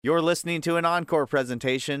You're listening to an encore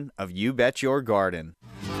presentation of You Bet Your Garden.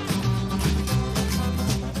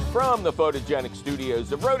 From the photogenic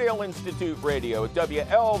studios of Rodale Institute Radio at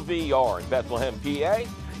WLVR in Bethlehem, PA,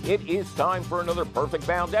 it is time for another perfect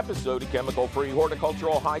bound episode of chemical-free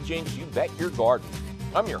horticultural hijinks You Bet Your Garden.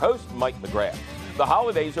 I'm your host, Mike McGrath. The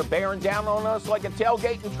holidays are bearing down on us like a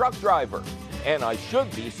tailgating truck driver, and I should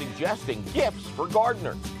be suggesting gifts for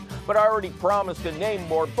gardeners. But I already promised to name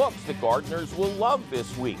more books that gardeners will love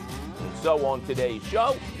this week. And so on today's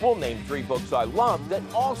show, we'll name 3 books I love that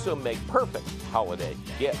also make perfect holiday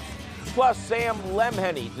gifts. Plus, Sam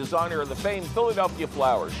Lemheney, designer of the famed Philadelphia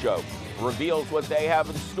Flower Show, reveals what they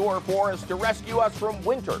have in store for us to rescue us from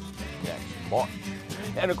winter next March.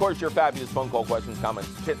 And of course, your fabulous phone call questions,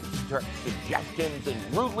 comments, tips, suggestions,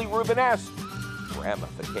 and rudely Rubenesque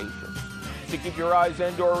ramifications. So keep your eyes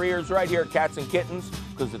and/or ears right here, cats and kittens,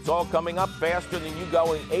 because it's all coming up faster than you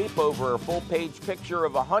going ape over a full-page picture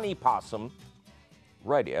of a honey possum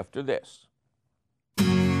right after this.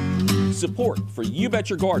 Support for You Bet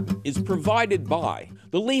Your Garden is provided by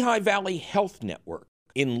the Lehigh Valley Health Network.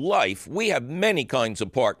 In life, we have many kinds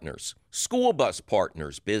of partners. School bus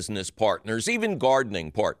partners, business partners, even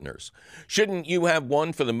gardening partners. Shouldn't you have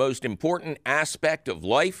one for the most important aspect of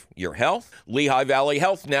life, your health? Lehigh Valley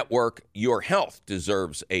Health Network, your health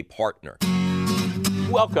deserves a partner.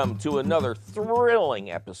 Welcome to another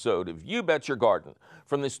thrilling episode of You Bet Your Garden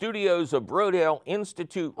from the studios of Rodale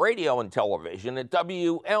Institute Radio and Television at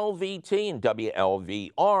WLVT and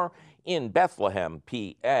WLVR in Bethlehem,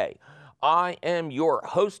 PA. I am your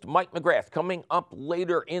host, Mike McGrath. Coming up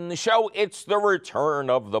later in the show, it's the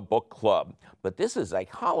return of the book club. But this is a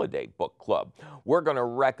holiday book club. We're going to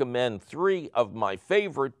recommend 3 of my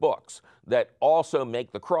favorite books that also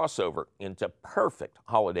make the crossover into perfect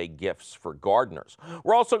holiday gifts for gardeners.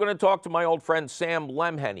 We're also going to talk to my old friend Sam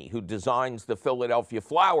Lemheney, who designs the Philadelphia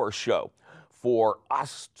Flower Show, for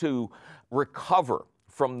us to recover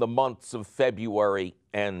from the months of February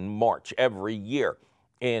and March every year.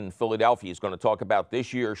 In Philadelphia, he's going to talk about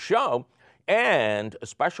this year's show and a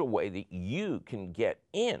special way that you can get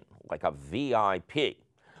in, like a VIP.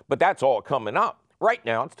 But that's all coming up. Right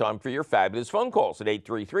now, it's time for your fabulous phone calls at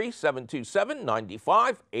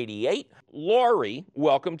 833-727-9588. Lori,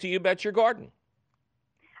 welcome to You Bet Your Garden.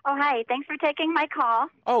 Oh, hi. Thanks for taking my call.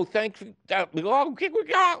 Oh, thank you.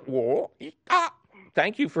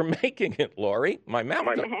 Thank you for making it, Lori. My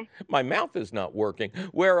mouth is not working.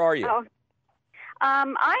 Where are you? Oh.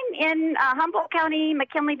 I'm in Humboldt County,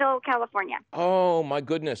 McKinleyville, California. Oh, my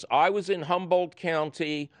goodness. I was in Humboldt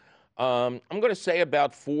County, I'm going to say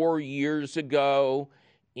about 4 years ago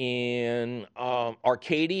in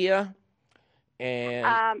Arcadia. And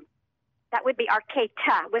that would be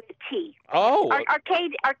Arcata with a T. Oh.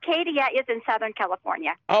 Arcadia is in Southern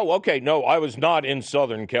California. Oh, okay. No, I was not in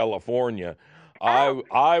Southern California. Oh.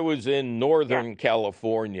 I was in Northern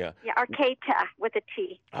California. Yeah, Arcata with a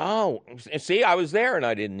T. Oh, see, I was there and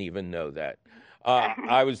I didn't even know that.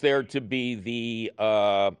 I was there to be the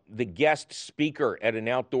guest speaker at an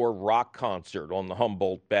outdoor rock concert on the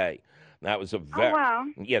Humboldt Bay. That was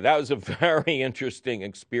that was a very interesting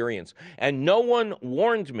experience. And no one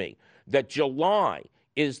warned me that July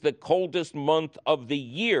is the coldest month of the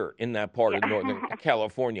year in that part of Northern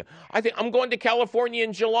California. I think I'm going to California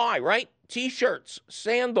in July, right? T-shirts,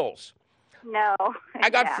 sandals. No. I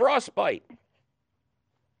got frostbite.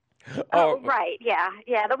 Oh, right. Yeah.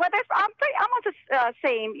 The weather's almost the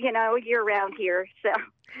same, year-round here. So.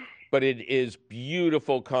 But it is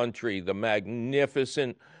beautiful country. The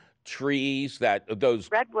magnificent trees, those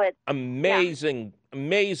redwood, amazing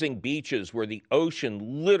beaches where the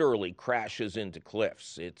ocean literally crashes into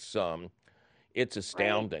cliffs. It's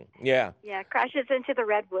astounding. Right. Yeah. Yeah, crashes into the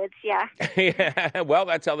redwoods. Yeah. Yeah. Well,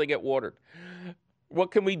 that's how they get watered.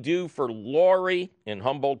 What can we do for Lori in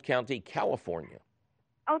Humboldt County, California?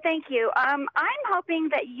 Oh, thank you. I'm hoping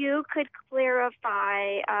that you could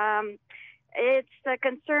clarify. It's a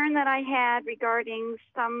concern that I had regarding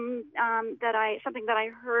something that I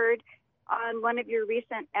heard on one of your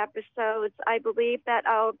recent episodes. I believe that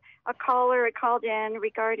a caller had called in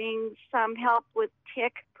regarding some help with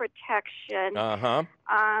tick protection. Uh-huh.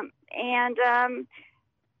 And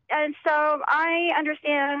so I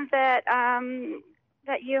understand that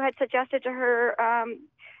that you had suggested to her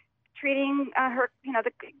treating her,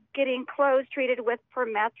 getting clothes treated with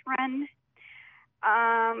permethrin.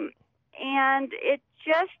 And it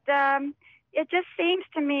just seems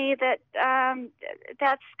to me that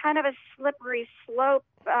that's kind of a slippery slope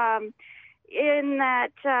in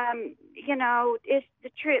that,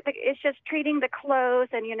 it's just treating the clothes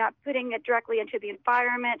and you're not putting it directly into the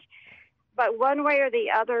environment. but one way or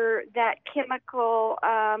the other, that chemical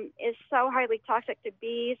is so highly toxic to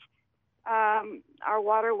bees, our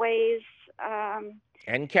waterways,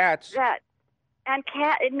 and cats. Yes. And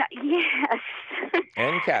cats.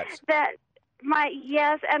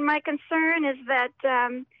 And my concern is that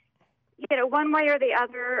one way or the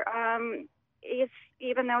other,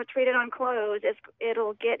 even though it's treated on clothes,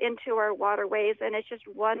 it'll get into our waterways, and it's just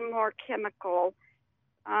one more chemical.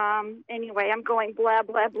 Anyway, I'm going blah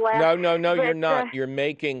blah blah. No, you're not. You're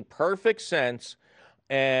making perfect sense,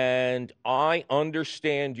 and I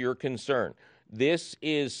understand your concern. This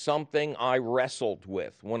is something I wrestled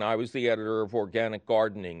with when I was the editor of Organic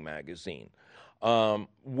Gardening magazine.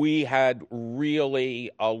 We had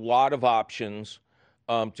really a lot of options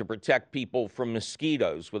to protect people from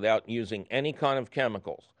mosquitoes without using any kind of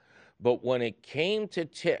chemicals. But when it came to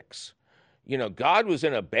ticks, God was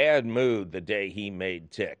in a bad mood the day he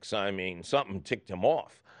made ticks. I mean, something ticked him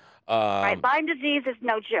off. Right, Lyme disease is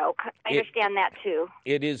no joke. I understand that too.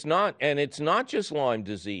 It is not, and it's not just Lyme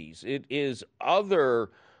disease. It is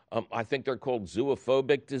other, I think they're called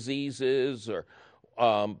zoophobic diseases,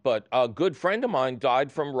 but a good friend of mine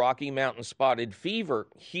died from Rocky Mountain spotted fever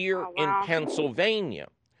here in Pennsylvania.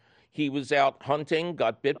 He was out hunting,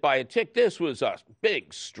 got bit by a tick. This was a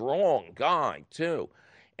big, strong guy, too.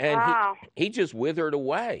 And he just withered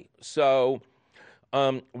away. So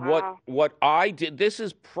what I did, this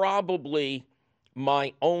is probably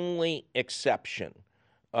my only exception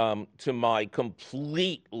to my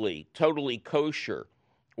completely, totally kosher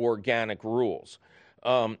organic rules.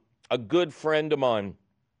 A good friend of mine,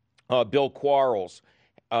 Bill Quarles,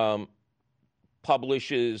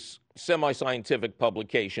 publishes semi-scientific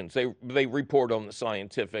publications. They report on the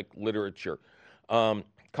scientific literature.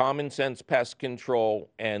 Common Sense Pest Control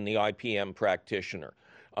and the IPM Practitioner.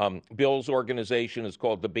 Bill's organization is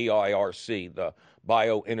called the BIRC, the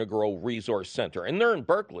Biointegral Resource Center, and they're in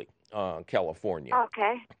Berkeley, California.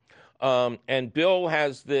 Okay. And Bill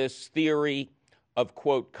has this theory of,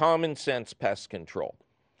 quote, common sense pest control,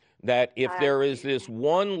 that if there is this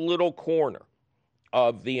one little corner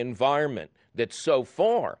of the environment that so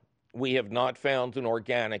far we have not found an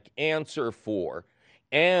organic answer for,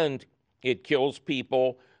 and it kills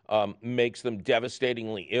people, makes them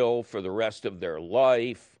devastatingly ill for the rest of their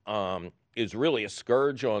life, is really a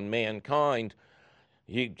scourge on mankind,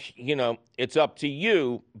 it's up to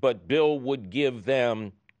you, but Bill would give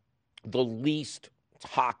them the least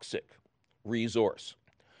toxic resource.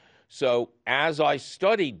 So as I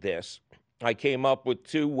studied this, I came up with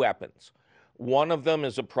two weapons. One of them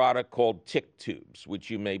is a product called tick tubes, which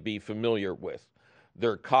you may be familiar with.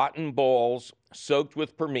 They're cotton balls soaked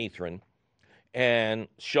with permethrin and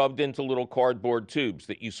shoved into little cardboard tubes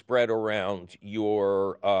that you spread around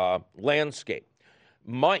your landscape.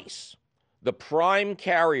 Mice, the prime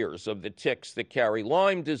carriers of the ticks that carry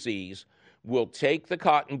Lyme disease, will take the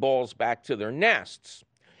cotton balls back to their nests,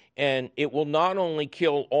 and it will not only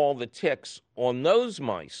kill all the ticks on those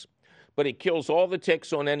mice, but it kills all the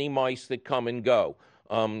ticks on any mice that come and go.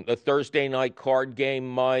 The Thursday night card game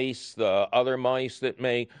mice, the other mice that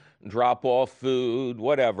may drop off food,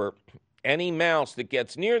 whatever. Any mouse that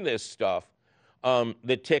gets near this stuff,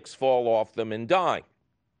 the ticks fall off them and die.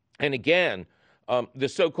 And again, the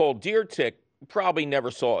so-called deer tick probably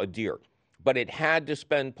never saw a deer, but it had to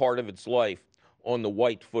spend part of its life on the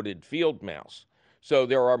white-footed field mouse. So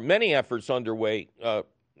there are many efforts underway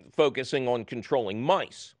focusing on controlling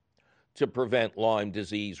mice to prevent Lyme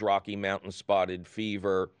disease, Rocky Mountain spotted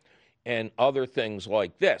fever, and other things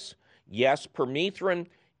like this. Yes, permethrin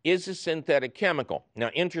is a synthetic chemical. Now,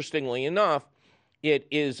 interestingly enough, it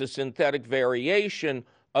is a synthetic variation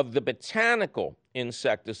of the botanical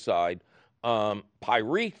insecticide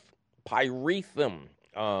permethrin, pyrethrum.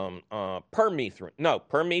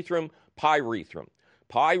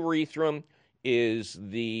 Pyrethrum is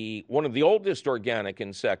one of the oldest organic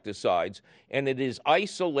insecticides, and it is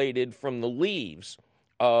isolated from the leaves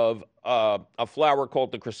of a flower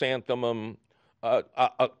called the chrysanthemum,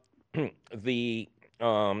 the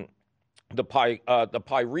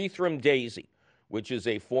pyrethrum daisy, which is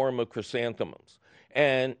a form of chrysanthemums.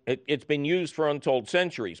 And it's been used for untold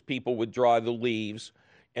centuries. People would dry the leaves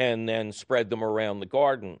and then spread them around the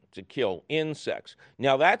garden to kill insects.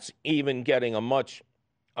 Now, that's even getting a much,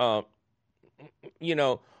 a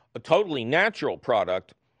totally natural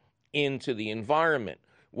product into the environment.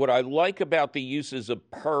 What I like about the uses of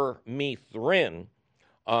permethrin,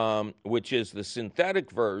 which is the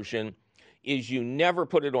synthetic version, is you never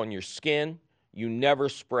put it on your skin, you never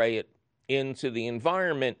spray it into the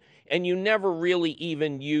environment, and you never really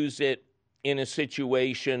even use it in a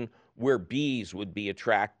situation where bees would be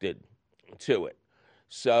attracted to it.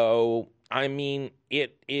 So I mean,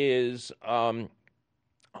 it is, my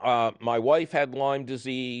wife had Lyme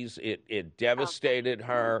disease. It devastated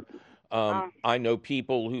her. I know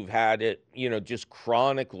people who've had it, just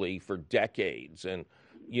chronically for decades, and,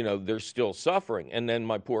 they're still suffering. And then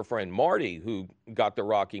my poor friend Marty, who got the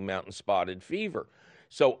Rocky Mountain spotted fever.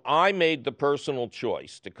 So I made the personal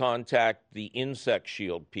choice to contact the Insect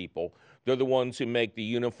Shield people. They're the ones who make the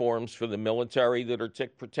uniforms for the military that are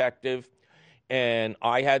tick protective. And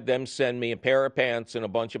I had them send me a pair of pants and a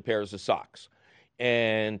bunch of pairs of socks.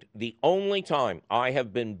 And the only time I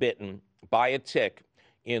have been bitten by a tick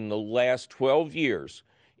in the last 12 years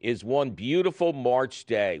is one beautiful March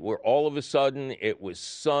day where all of a sudden it was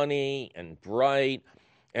sunny and bright,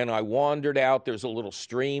 and I wandered out. There's a little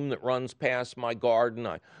stream that runs past my garden.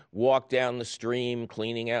 I walked down the stream,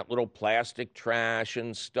 cleaning out little plastic trash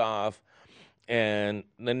and stuff. And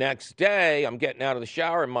the next day, I'm getting out of the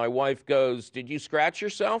shower, and my wife goes, "Did you scratch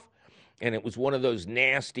yourself?" And it was one of those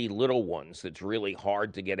nasty little ones that's really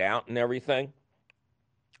hard to get out and everything.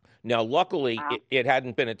 Now, luckily, it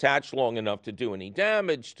hadn't been attached long enough to do any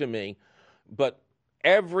damage to me, but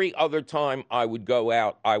every other time I would go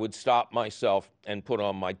out, I would stop myself and put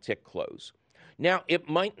on my tick clothes. Now, it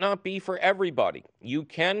might not be for everybody. You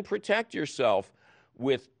can protect yourself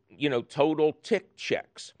with, total tick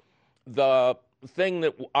checks. The thing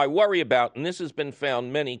that I worry about, and this has been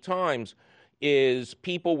found many times, is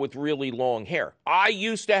people with really long hair. I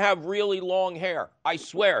used to have really long hair. I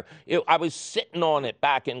swear. I was sitting on it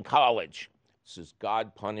back in college. This is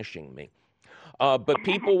God punishing me. But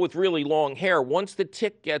people with really long hair, once the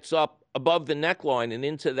tick gets up above the neckline and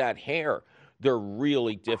into that hair, they're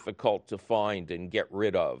really difficult to find and get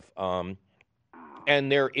rid of.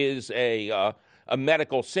 And there is a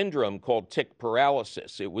medical syndrome called tick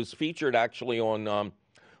paralysis. It was featured actually on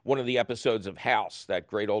one of the episodes of House, that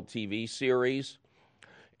great old TV series.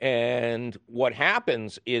 And what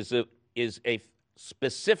happens is a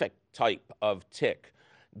specific type of tick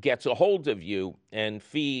gets a hold of you and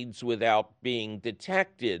feeds without being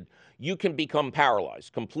detected. You can become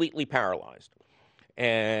paralyzed, completely paralyzed.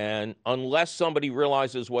 And unless somebody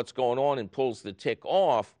realizes what's going on and pulls the tick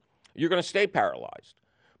off, you're going to stay paralyzed.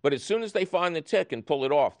 But as soon as they find the tick and pull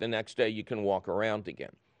it off, the next day you can walk around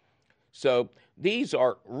again. So these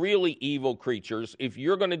are really evil creatures. If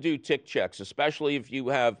you're going to do tick checks, especially if you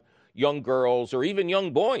have young girls or even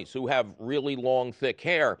young boys who have really long, thick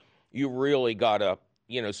hair, you really got to,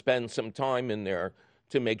 spend some time in there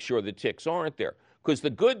to make sure the ticks aren't there. Because the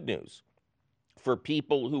good news for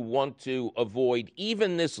people who want to avoid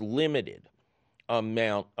even this limited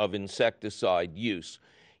amount of insecticide use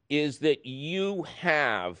is that you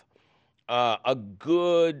have a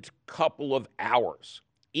good couple of hours,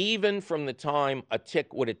 even from the time a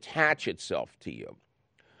tick would attach itself to you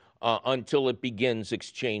until it begins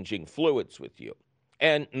exchanging fluids with you.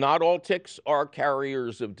 And not all ticks are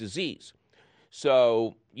carriers of disease.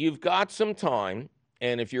 So you've got some time,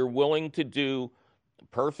 and if you're willing to do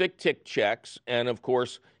perfect tick checks, and of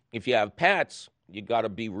course, if you have pets, you got to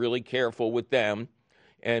be really careful with them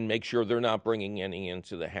and make sure they're not bringing any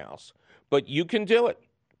into the house. But you can do it.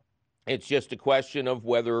 It's just a question of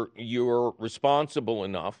whether you're responsible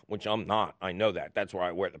enough, which I'm not. I know that. That's why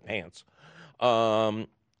I wear the pants. But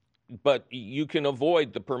you can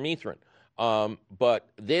avoid the permethrin. But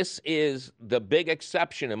this is the big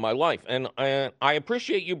exception in my life. And I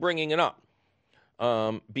appreciate you bringing it up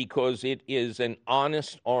because it is an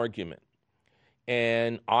honest argument.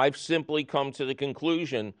 And I've simply come to the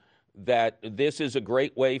conclusion that this is a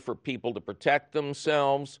great way for people to protect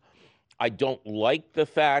themselves. I don't like the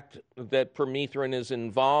fact that permethrin is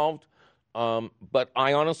involved, but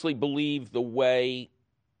I honestly believe the way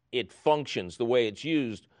it functions, the way it's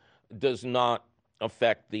used, does not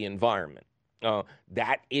affect the environment.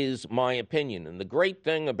 That is my opinion. And the great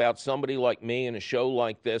thing about somebody like me in a show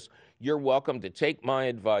like this, you're welcome to take my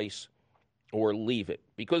advice or leave it.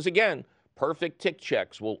 Because again, perfect tick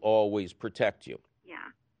checks will always protect you.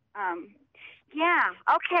 Yeah.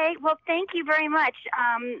 Okay. Well, thank you very much.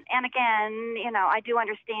 And again, I do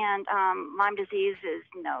understand Lyme disease is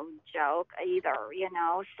no joke either,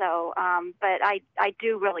 So, but I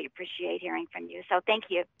do really appreciate hearing from you. So thank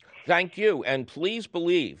you. Thank you. And please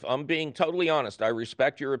believe, I'm being totally honest, I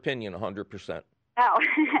respect your opinion 100%. Oh,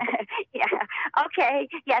 yeah. Okay.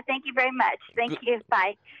 Yeah. Thank you very much. Thank you.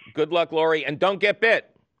 Bye. Good luck, Lori. And don't get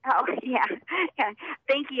bit. Oh, yeah.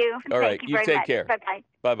 Thank you. All right. Thank you very take much. care. Bye-bye.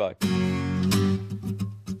 Bye-bye.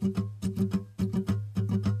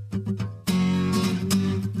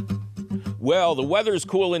 Well, the weather's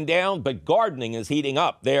cooling down, but gardening is heating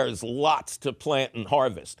up. There's lots to plant and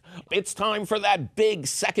harvest. It's time for that big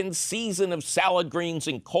second season of salad greens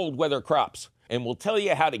and cold weather crops. And we'll tell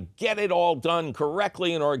you how to get it all done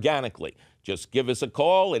correctly and organically. Just give us a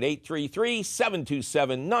call at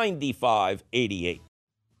 833-727-9588.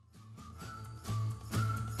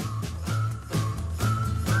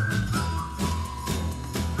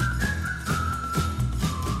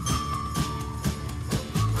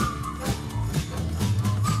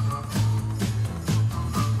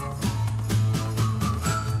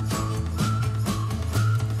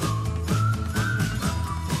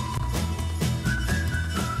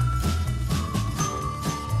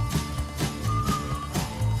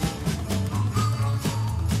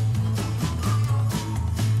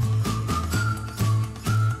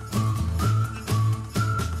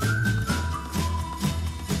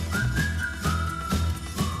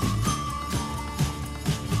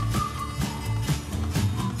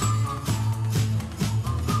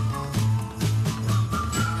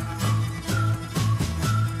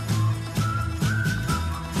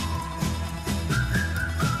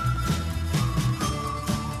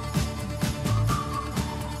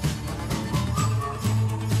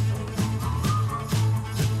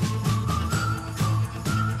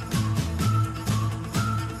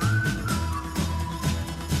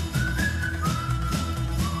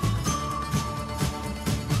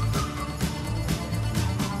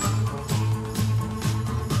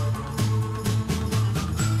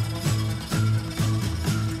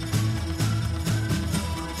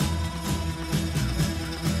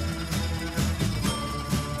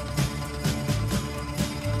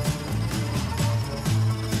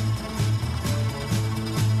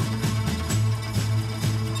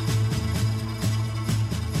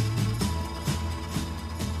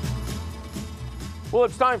 Well,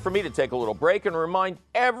 it's time for me to take a little break and remind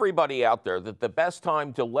everybody out there that the best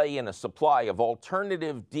time to lay in a supply of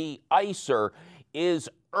alternative de-icer is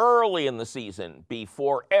early in the season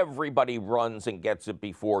before everybody runs and gets it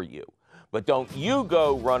before you. But don't you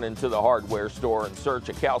go run into the hardware store in search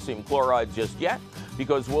of calcium chloride just yet,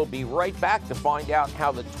 because we'll be right back to find out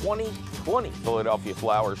how the 2020 Philadelphia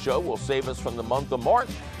Flower Show will save us from the month of March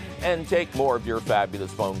and take more of your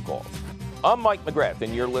fabulous phone calls. I'm Mike McGrath,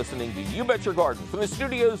 and you're listening to You Bet Your Garden from the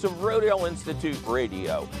studios of Rodale Institute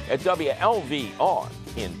Radio at WLVR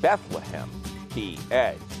in Bethlehem,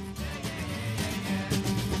 PA.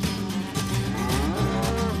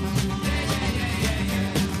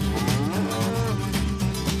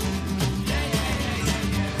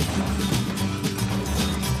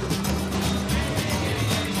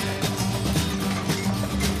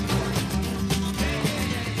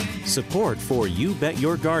 Support for You Bet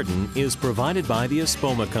Your Garden is provided by the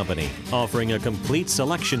Espoma Company, offering a complete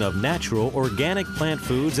selection of natural organic plant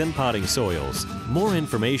foods and potting soils. More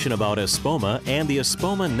information about Espoma and the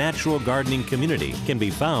Espoma Natural Gardening Community can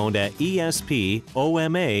be found at espoma.com.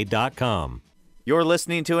 You're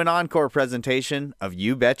listening to an encore presentation of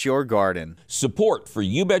You Bet Your Garden. Support for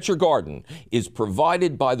You Bet Your Garden is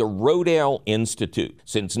provided by the Rodale Institute.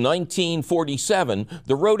 Since 1947,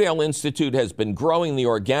 the Rodale Institute has been growing the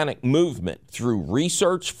organic movement through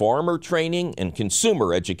research, farmer training, and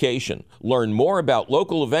consumer education. Learn more about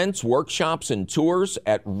local events, workshops, and tours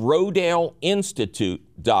at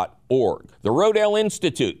rodaleinstitute.org. The Rodale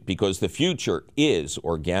Institute, because the future is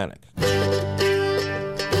organic.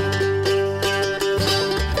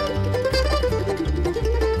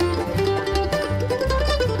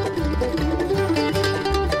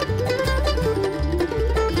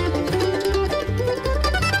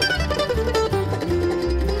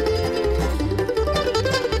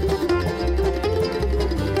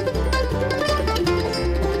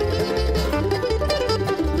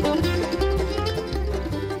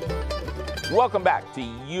 Welcome back to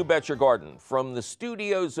You Bet Your Garden from the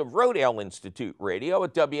studios of Rodale Institute Radio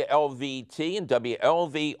at WLVT and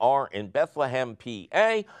WLVR in Bethlehem,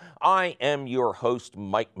 PA. I am your host,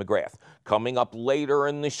 Mike McGrath. Coming up later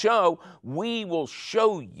in the show, we will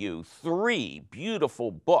show you 3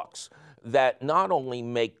 beautiful books that not only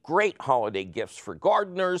make great holiday gifts for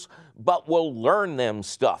gardeners, but will learn them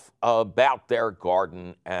stuff about their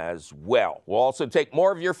garden as well. We'll also take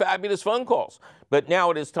more of your fabulous phone calls. But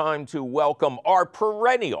now it is time to welcome our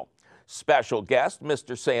perennial special guest,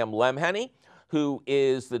 Mr. Sam Lemheney, who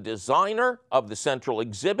is the designer of the central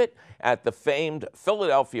exhibit at the famed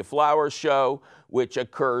Philadelphia Flower Show, which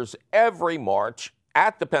occurs every March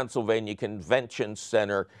at the Pennsylvania Convention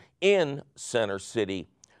Center in Center City,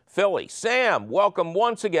 Philly. Sam, welcome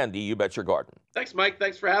once again to You Bet Your Garden. Thanks, Mike.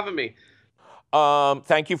 Thanks for having me.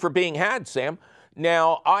 Thank you for being had, Sam.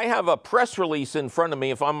 Now, I have a press release in front of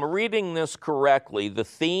me. If I'm reading this correctly, the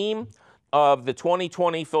theme of the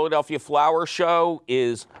 2020 Philadelphia Flower Show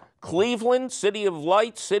is Cleveland, City of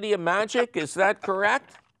Light, City of Magic. Is that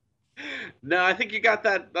correct? No, I think you got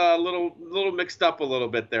that little mixed up a little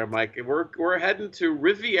bit there, Mike. We're heading to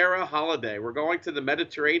Riviera Holiday. We're going to the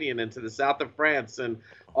Mediterranean and to the south of France and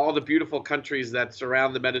all the beautiful countries that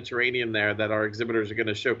surround the Mediterranean there that our exhibitors are going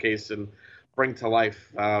to showcase and bring to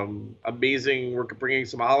life. Amazing. We're bringing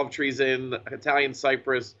some olive trees in, Italian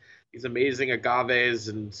cypress, these amazing agaves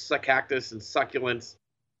and cactus and succulents,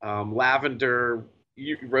 lavender,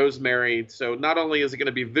 rosemary. So not only is it going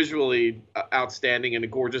to be visually outstanding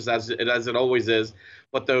and gorgeous as it always is,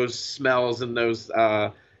 but those smells and those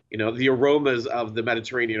the aromas of the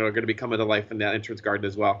Mediterranean are going to be coming to life in that entrance garden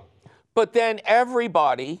as well. But then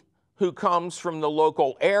everybody who comes from the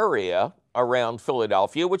local area around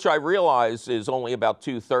Philadelphia, which I realize is only about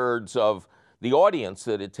 2/3 of the audience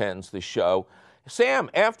that attends the show, Sam,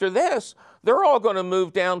 after this, they're all going to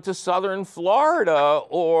move down to southern Florida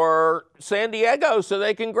or San Diego so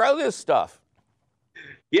they can grow this stuff.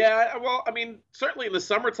 Yeah, well, I mean, certainly in the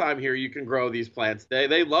summertime here, you can grow these plants.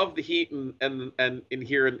 They love the heat and in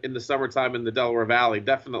here in the summertime in the Delaware Valley,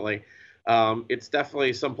 definitely. It's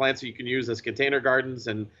definitely some plants that you can use as container gardens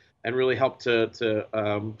and really help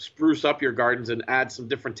to spruce up your gardens and add some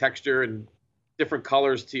different texture and different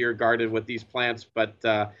colors to your garden with these plants. But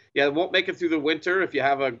yeah, it won't make it through the winter if you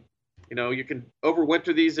have you can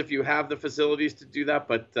overwinter these if you have the facilities to do that.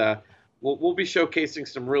 But we'll be showcasing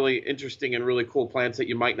some really interesting and really cool plants that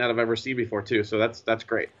you might not have ever seen before too. So that's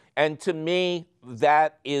great. And to me,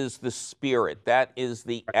 that is the spirit. That is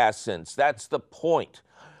the essence. That's the point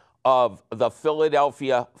of the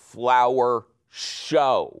Philadelphia Flower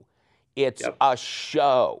Show. It's a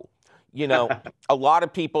show. You know, a lot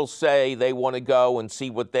of people say they want to go and see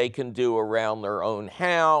what they can do around their own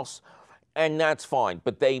house, and that's fine,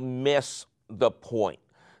 but they miss the point.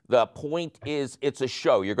 The point is it's a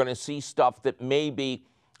show. You're going to see stuff that maybe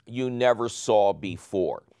you never saw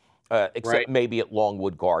before, except maybe at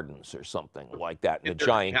Longwood Gardens or something like that in a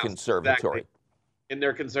giant conservatory. Exactly. In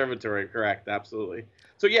their conservatory, correct, absolutely.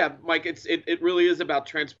 So yeah, Mike, it really is about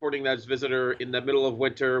transporting that visitor in the middle of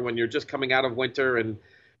winter when you're just coming out of winter and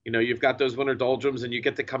you've got those winter doldrums and you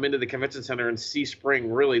get to come into the convention center and see spring,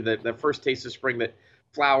 really the first taste of spring, that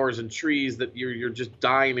flowers and trees that you're just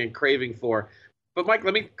dying and craving for. But Mike,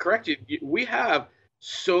 let me correct you. We have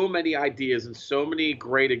so many ideas and so many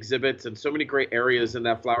great exhibits and so many great areas in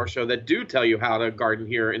that flower show that do tell you how to garden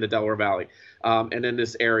here in the Delaware Valley and in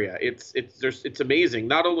this area. It's amazing.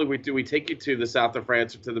 Not only do we take you to the south of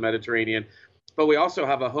France or to the Mediterranean, but we also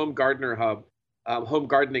have a home gardening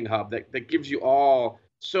hub that gives you all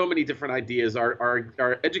so many different ideas.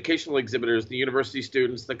 Our educational exhibitors, the university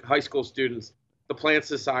students, the high school students, the plant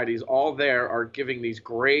societies, all there are giving these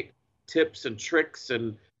great tips and tricks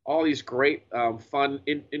and all these great fun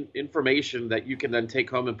information that you can then take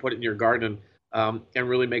home and put in your garden and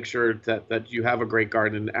really make sure that you have a great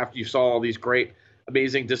garden. After you saw all these great,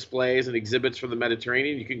 amazing displays and exhibits from the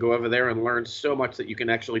Mediterranean, you can go over there and learn so much that you can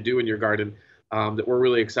actually do in your garden that we're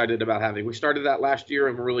really excited about having. We started that last year,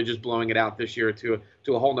 and we're really just blowing it out this year to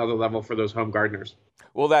a whole nother level for those home gardeners.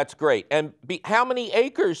 Well, that's great. And how many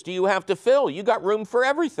acres do you have to fill? You got room for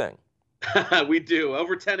everything. We do.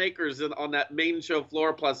 Over 10 acres on that main show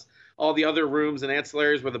floor, plus all the other rooms and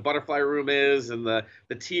ancillaries where the butterfly room is and the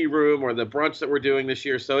tea room or the brunch that we're doing this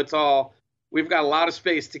year. So we've got a lot of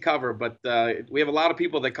space to cover, but we have a lot of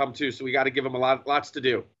people that come too, so we got to give them lots to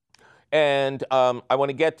do. And I want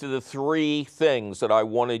to get to the 3 things that I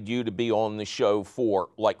wanted you to be on the show for,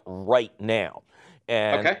 like right now.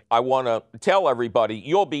 And I want to tell everybody,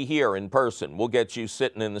 you'll be here in person. We'll get you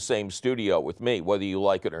sitting in the same studio with me, whether you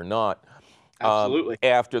like it or not. Absolutely.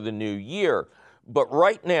 After the new year. But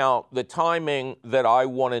right now, the timing that I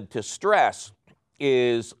wanted to stress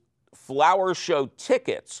is flower show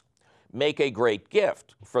tickets make a great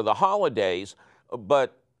gift for the holidays,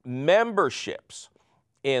 but memberships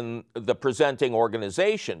in the presenting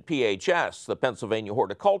organization, PHS, the Pennsylvania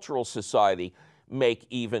Horticultural Society, make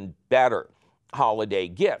even better holiday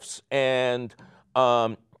gifts. And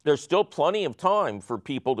there's still plenty of time for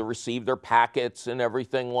people to receive their packets and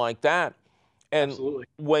everything like that. And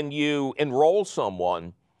when you enroll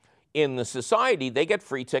someone in the society, they get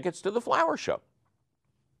free tickets to the flower show.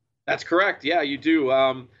 That's correct. Yeah, you do.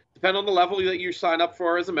 Depend on the level that you sign up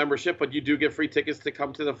for as a membership, but you do get free tickets to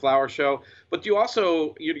come to the flower show. But you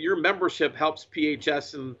also, your membership helps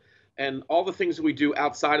PHS and all the things that we do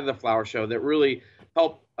outside of the flower show that really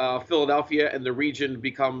help Philadelphia and the region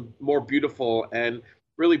become more beautiful. And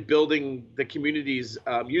really building the communities,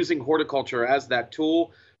 using horticulture as that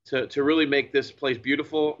tool to really make this place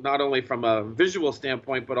beautiful, not only from a visual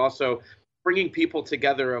standpoint, but also bringing people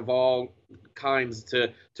together of all kinds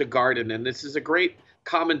to garden. And this is a great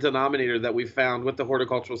common denominator that we found with the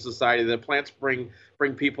Horticultural Society. The plants bring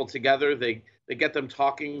people together. They get them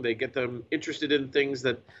talking. They get them interested in things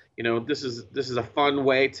that, this is a fun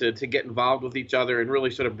way to get involved with each other and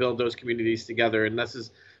really sort of build those communities together. And this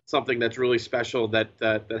is something that's really special that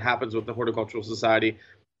happens with the Horticultural Society.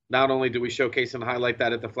 Not only do we showcase and highlight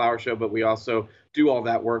that at the flower show, but we also do all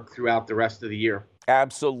that work throughout the rest of the year.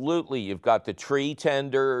 Absolutely. You've got the tree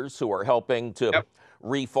tenders who are helping to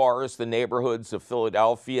reforest the neighborhoods of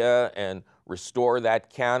Philadelphia and restore that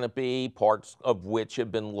canopy, parts of which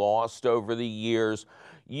have been lost over the years.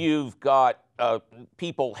 You've got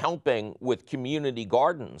people helping with community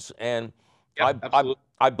gardens. And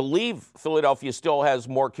I believe Philadelphia still has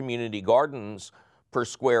more community gardens per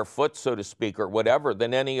square foot, so to speak, or whatever,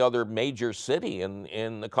 than any other major city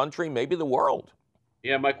in the country, maybe the world.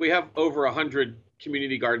 Yeah, Mike, we have over 100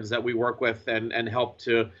 community gardens that we work with and help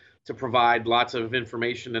to provide lots of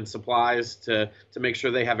information and supplies to make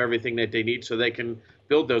sure they have everything that they need so they can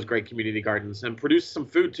build those great community gardens and produce some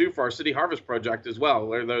food too for our City Harvest Project as well,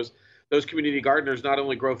 where those community gardeners not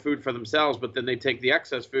only grow food for themselves, but then they take the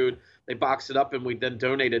excess food, they box it up, and we then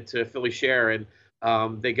donate it to Philly Share, and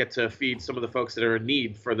they get to feed some of the folks that are in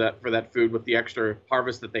need for that food with the extra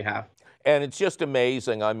harvest that they have. And it's just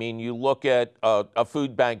amazing. I mean, you look at a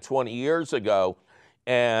food bank 20 years ago,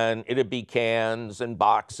 and it'd be cans and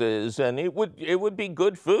boxes, and it would be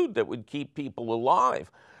good food that would keep people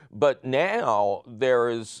alive. But now there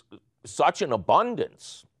is such an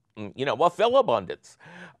abundance, fill abundance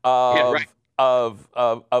of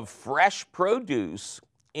fresh produce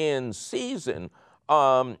in season.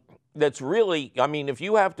 That's really, I mean, if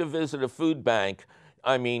you have to visit a food bank,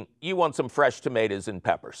 I mean, you want some fresh tomatoes and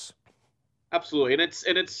peppers. Absolutely,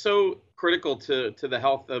 and it's so critical to the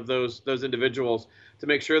health of those individuals to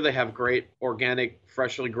make sure they have great organic,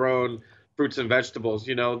 freshly grown fruits and vegetables.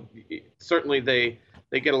 Certainly they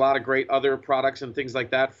get a lot of great other products and things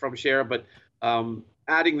like that from Share, but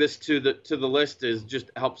adding this to the list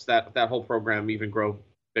just helps that whole program even grow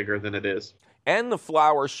bigger than it is. And the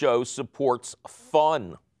flower show supports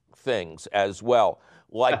fun things as well,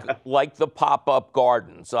 like the pop-up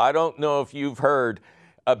gardens. I don't know if you've heard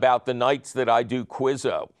about the nights that I do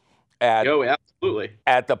Quizzo absolutely.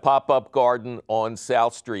 At the pop-up garden on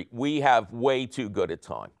South Street. We have way too good a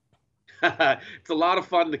time. It's a lot of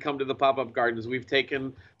fun to come to the pop-up gardens. We've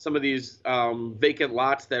taken some of these vacant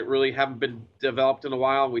lots that really haven't been developed in a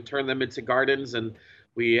while, and we turn them into gardens. And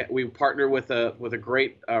we partner with a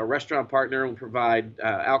great restaurant partner and provide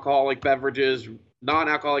alcoholic beverages,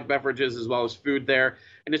 non-alcoholic beverages, as well as food there.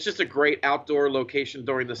 And it's just a great outdoor location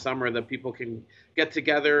during the summer that people can get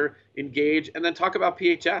together, engage, and then talk about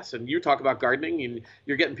PHS. And you talk about gardening, and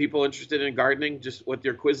you're getting people interested in gardening just with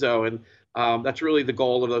your Quizzo. And that's really the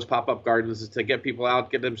goal of those pop-up gardens, is to get people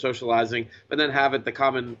out, get them socializing, but then have it the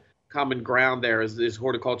common ground there is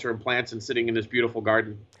horticulture and plants and sitting in this beautiful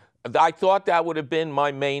garden. I thought that would have been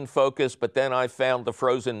my main focus, but then I found the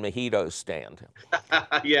frozen mojito stand.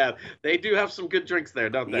 Yeah, they do have some good drinks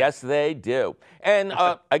there, don't they? Yes, they do. And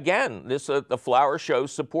again, the flower show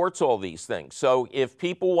supports all these things. So if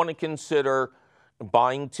people want to consider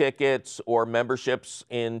buying tickets or memberships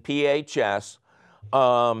in PHS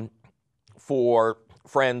for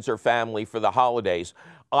friends or family for the holidays,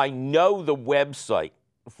 I know the website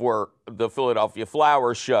for the Philadelphia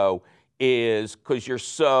Flower Show is, because you're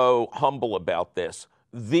so humble about this,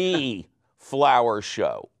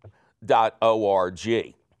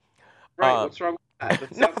 theflowershow.org. Right, what's wrong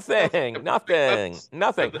with that?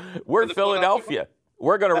 Nothing. We're Philadelphia.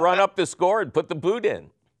 We're going to run up the score and put the boot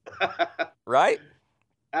in. Right?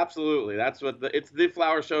 Absolutely. That's what it's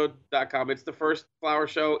theflowershow.com. It's the first flower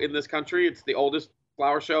show in this country. It's the oldest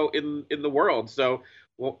flower show in the world. So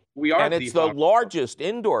we are. And it's the largest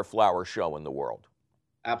indoor flower show in the world.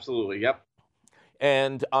 Absolutely. Yep.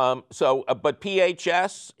 And but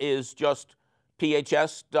PHS is just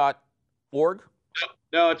phs.org?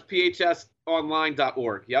 No, it's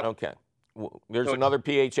phsonline.org. Yep. Okay. There's another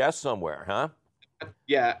PHS somewhere, huh?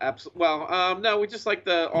 Yeah, absolutely. Well, no, we just like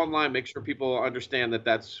the online, make sure people understand that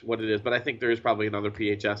that's what it is. But I think there is probably another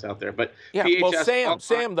PHS out there. But yeah, PHS well,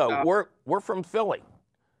 Sam, though, we're from Philly.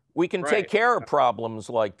 We can take care of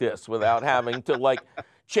problems like this without having to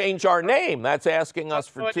change our name. That's asking us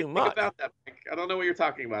for too much. About that, Mike. I don't know what you're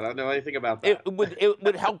talking about. I don't know anything about that. It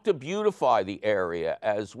would help to beautify the area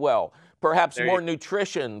as well. Perhaps more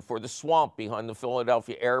nutrition for the swamp behind the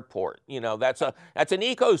Philadelphia airport. That's an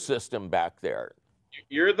ecosystem back there.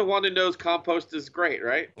 You're the one who knows compost is great,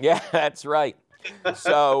 right? Yeah, that's right.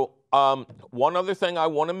 So one other thing I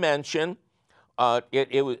want to mention,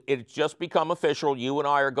 it's just become official. You and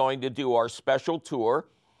I are going to do our special tour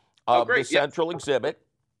of the Central Exhibit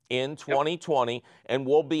in 2020, and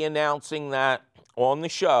we'll be announcing that on the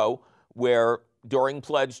show where during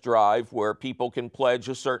Pledge Drive, where people can pledge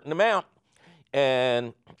a certain amount.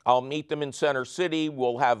 And I'll meet them in Center City.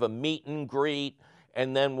 We'll have a meet and greet,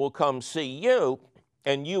 and then we'll come see you,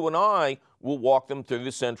 and you and I will walk them through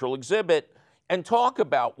the Central Exhibit and talk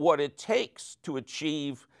about what it takes to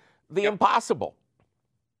achieve the impossible.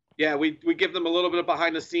 Yeah, we give them a little bit of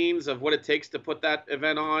behind the scenes of what it takes to put that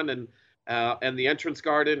event on, and the entrance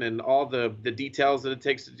garden and all the details that it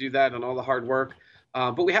takes to do that and all the hard work.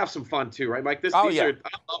 But we have some fun too, right, Mike? I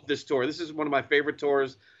love this tour. This is one of my favorite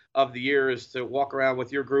tours of the year, is to walk around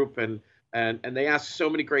with your group, and they ask so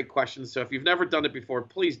many great questions. So if you've never done it before,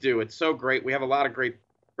 please do. It's so great. We have a lot of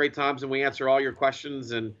great times, and we answer all your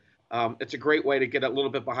questions, and it's a great way to get a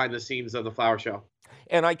little bit behind the scenes of the flower show.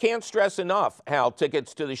 And I can't stress enough how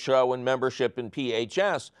tickets to the show and membership in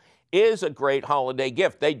PHS is a great holiday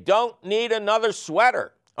gift. They don't need another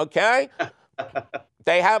sweater, okay?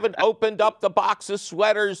 They haven't opened up the box of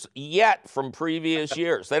sweaters yet from previous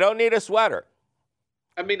years. They don't need a sweater.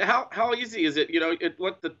 I mean, how easy is it? You know,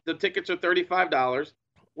 the tickets are $35.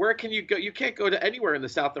 Where can you go? You can't go to anywhere in the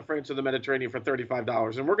south of France or the Mediterranean for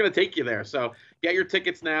 $35, and we're going to take you there. So get your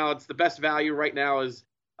tickets now. It's the best value right now is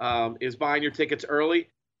buying your tickets early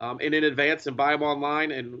and in advance, and buy them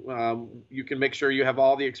online, and you can make sure you have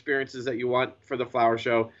all the experiences that you want for the flower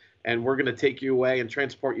show. And we're going to take you away and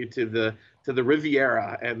transport you to the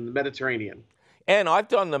Riviera and the Mediterranean. And I've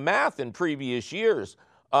done the math in previous years.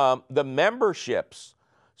 The memberships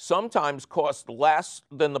sometimes cost less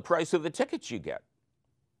than the price of the tickets you get.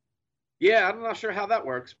 Yeah, I'm not sure how that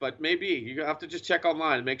works, but maybe you have to just check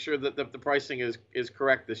online and make sure that the pricing is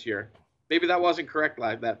correct this year. Maybe that wasn't correct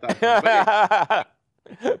like that. But yeah,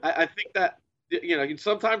 I think that, you know,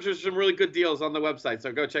 sometimes there's some really good deals on the website,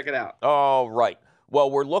 so go check it out. All right. Well,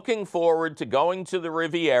 we're looking forward to going to the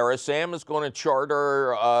Riviera. Sam is going to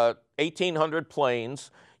charter 1,800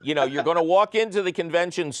 planes. You know, you're going to walk into the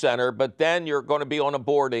convention center, but then you're going to be on a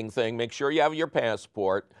boarding thing. Make sure you have your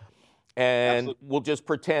passport, and Absolutely. We'll just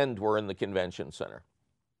pretend we're in the convention center.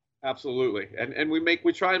 Absolutely, and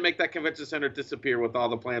we try and make that convention center disappear with all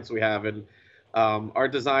the plants we have, and our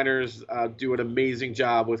designers do an amazing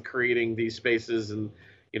job with creating these spaces, and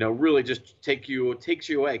you know, really just takes you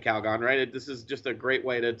away, Calgon, right? This is just a great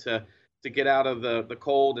way to get out of the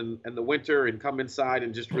cold and the winter and come inside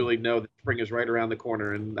and just really know that spring is right around the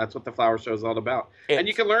corner. And that's what the flower show is all about. And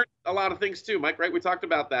you can learn a lot of things too, Mike, right? We talked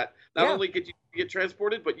about that. Not only get you get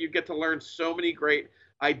transported, but you get to learn so many great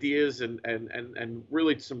ideas and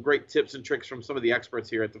really some great tips and tricks from some of the experts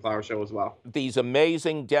here at the flower show as well. These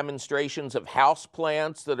amazing demonstrations of house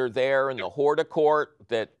plants that are there in the horticourt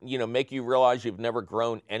that, you know, make you realize you've never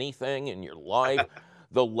grown anything in your life.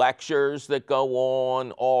 The lectures that go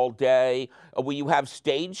on all day. Will you have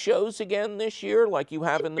stage shows again this year like you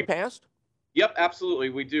have in the past? Yep, absolutely.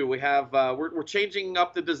 We do. We have we're changing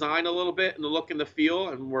up the design a little bit and the look and the feel,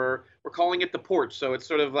 and we're calling it the porch. So it's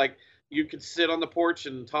sort of like you can sit on the porch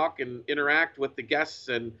and talk and interact with the guests,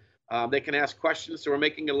 and they can ask questions. So we're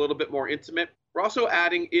making it a little bit more intimate. We're also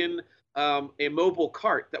adding in a mobile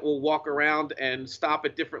cart that will walk around and stop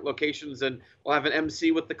at different locations, and we'll have an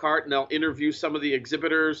MC with the cart, and they'll interview some of the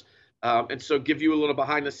exhibitors, and so give you a little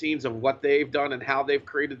behind the scenes of what they've done and how they've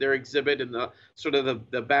created their exhibit, and the sort of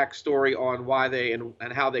the backstory on why they and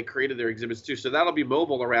how they created their exhibits too. So that'll be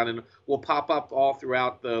mobile around, and will pop up all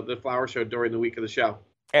throughout the flower show during the week of the show.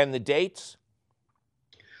 And the dates?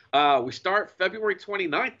 We start February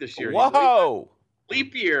 29th this year. Whoa!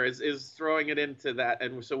 Leap year is throwing it into that.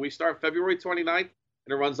 And so we start February 29th, and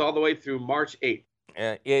it runs all the way through March 8th.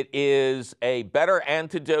 It is a better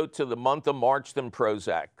antidote to the month of March than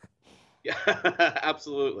Prozac. Yeah,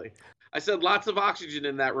 absolutely. I said lots of oxygen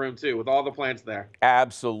in that room, too, with all the plants there.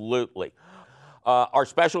 Absolutely. Our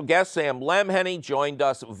special guest, Sam Lemheney, joined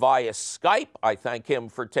us via Skype. I thank him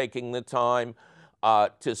for taking the time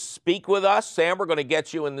to speak with us. Sam, we're going to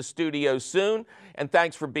get you in the studio soon, and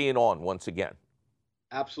thanks for being on once again.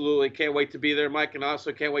 Absolutely. Can't wait to be there, Mike, and I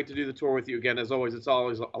also can't wait to do the tour with you again. As always, it's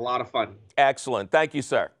always a lot of fun. Excellent. Thank you,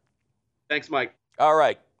 sir. Thanks, Mike. All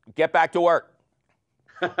right. Get back to work.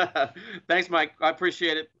 Thanks, Mike. I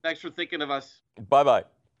appreciate it. Thanks for thinking of us. Bye-bye.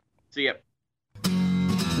 See ya.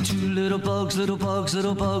 Two little bugs, little bugs,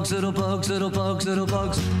 little bugs, little bugs, little bugs, little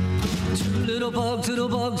bugs. Two little bugs, little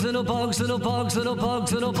bugs, little bugs, little bugs, little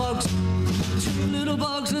bugs, little bugs. Two little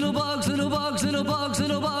bugs, little bugs, little bugs, little bugs,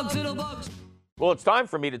 little bugs, little bugs. Well, it's time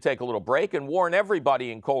for me to take a little break and warn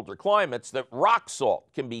everybody in colder climates that rock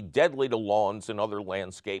salt can be deadly to lawns and other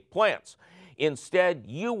landscape plants. Instead,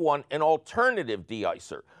 you want an alternative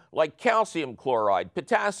de-icer like calcium chloride,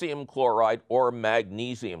 potassium chloride, or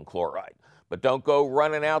magnesium chloride. But don't go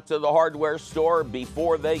running out to the hardware store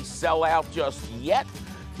before they sell out just yet,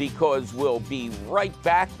 because we'll be right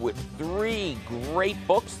back with 3 great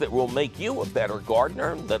books that will make you a better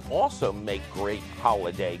gardener, that also make great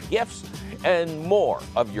holiday gifts, and more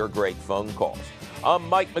of your great phone calls. I'm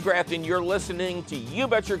Mike McGrath, and you're listening to You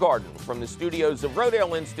Bet Your Garden from the studios of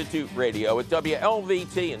Rodale Institute Radio at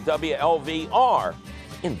WLVT and WLVR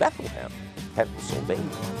in Bethlehem, Pennsylvania.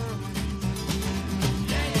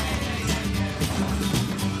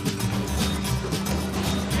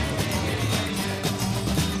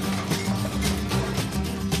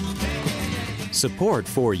 Support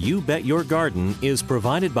for You Bet Your Garden is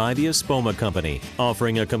provided by the Espoma Company,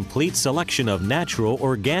 offering a complete selection of natural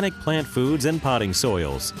organic plant foods and potting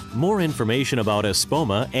soils. More information about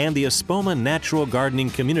Espoma and the Espoma Natural Gardening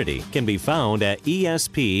Community can be found at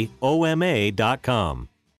espoma.com.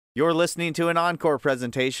 You're listening to an encore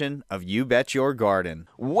presentation of You Bet Your Garden.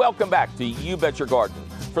 Welcome back to You Bet Your Garden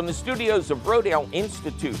from the studios of Rodale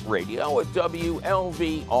Institute Radio at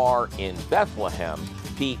WLVR in Bethlehem,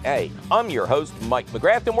 PA. I'm your host, Mike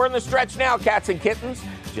McGrath, and we're in the stretch now, cats and kittens.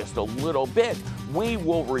 Just a little bit. We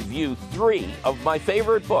will review 3 of my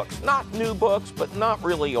favorite books, not new books, but not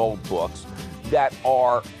really old books, that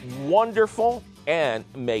are wonderful and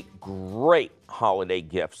make great holiday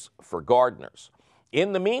gifts for gardeners.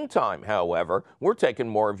 In the meantime, however, we're taking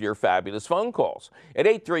more of your fabulous phone calls at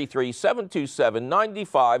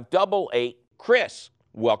 833-727-9588. Chris,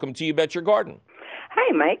 welcome to You Bet Your Garden.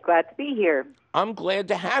 Hi, Mike. Glad to be here. I'm glad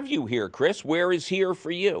to have you here, Chris. Where is here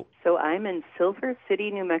for you? So I'm in Silver City,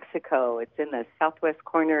 New Mexico. It's in the southwest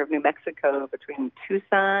corner of New Mexico between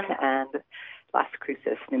Tucson and Las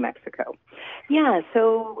Cruces, New Mexico. Yeah,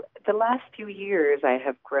 so the last few years I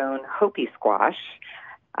have grown Hopi squash.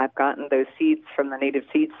 I've gotten those seeds from the Native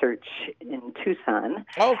Seed Search in Tucson.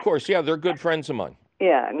 Oh, of course. Yeah, they're good friends of mine.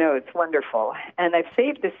 Yeah, no, it's wonderful. And I've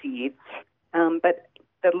saved the seeds, but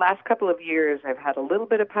the last couple of years, I've had a little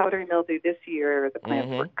bit of powdery mildew. This year, the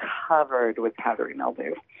plants were covered with powdery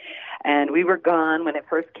mildew. And we were gone when it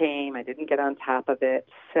first came. I didn't get on top of it.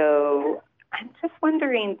 So I'm just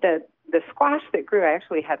wondering, the squash that grew, I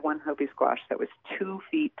actually had one Hopi squash that was 2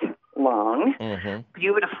 feet long,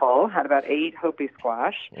 beautiful, had about 8 Hopi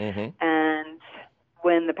squash. And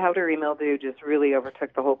when the powdery mildew just really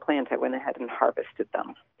overtook the whole plant, I went ahead and harvested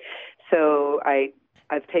them. So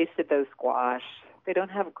I've tasted those squash. They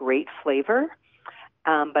don't have great flavor,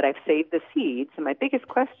 but I've saved the seeds. And my biggest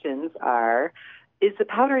questions are, is the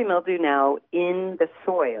powdery mildew now in the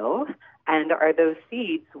soil, and are those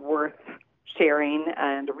seeds worth sharing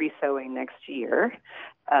and resowing next year?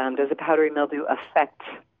 Does the powdery mildew affect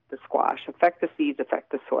the squash, affect the seeds,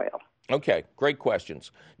 affect the soil? Okay, great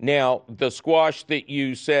questions. Now, the squash that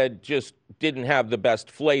you said just didn't have the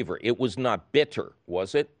best flavor. It was not bitter,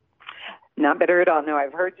 was it? Not bitter at all. No,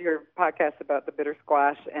 I've heard your podcast about the bitter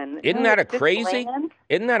squash, and Isn't that a crazy thing?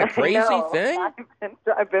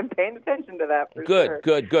 I've been paying attention to that for Good,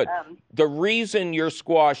 sure. good. The reason your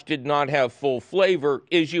squash did not have full flavor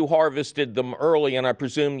is you harvested them early, and I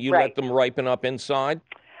presume you let them ripen up inside?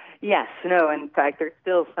 Yes. No, in fact, there's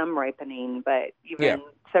still some ripening, but even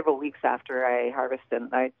several weeks after I harvested them,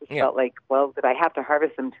 I just felt like, well, did I have to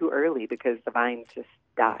harvest them too early because the vines just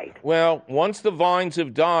died? Well, once the vines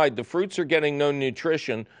have died, the fruits are getting no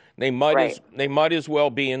nutrition. They might as well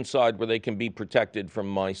be inside where they can be protected from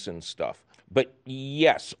mice and stuff. But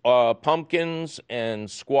yes, pumpkins and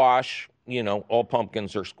squash, all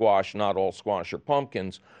pumpkins are squash, not all squash are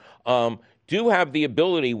pumpkins, do have the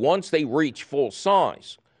ability, once they reach full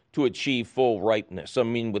size, to achieve full ripeness. I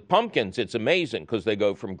mean, with pumpkins, it's amazing because they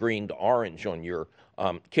go from green to orange on your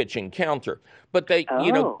kitchen counter. But they,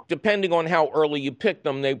 depending on how early you pick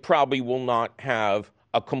them, they probably will not have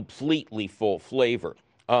a completely full flavor.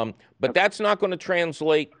 But that's not going to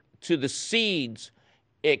translate to the seeds,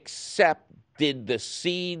 except did the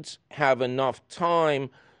seeds have enough time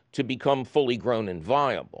to become fully grown and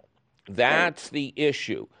viable? That's the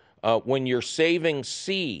issue. When you're saving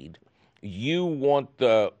seed, you want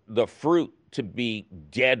the fruit to be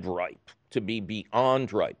dead ripe, to be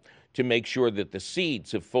beyond ripe, to make sure that the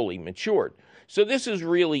seeds have fully matured. So this is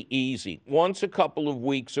really easy. Once a couple of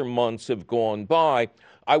weeks or months have gone by,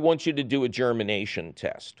 I want you to do a germination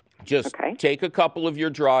test. Just take a couple of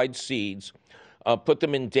your dried seeds, put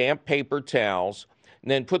them in damp paper towels,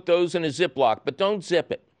 and then put those in a Ziploc, but don't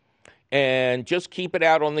zip it. And just keep it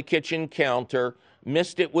out on the kitchen counter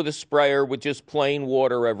mist it with a sprayer with just plain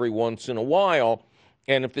water every once in a while,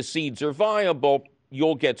 and if the seeds are viable,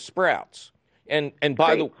 you'll get sprouts. And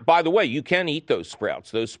by the way, you can eat those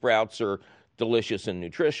sprouts. Those sprouts are delicious and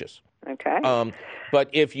nutritious. Okay. But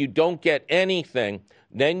if you don't get anything,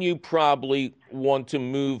 then you probably want to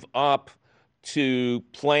move up to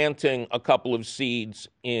planting a couple of seeds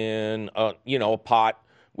in a pot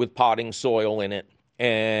with potting soil in it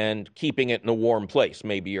and keeping it in a warm place,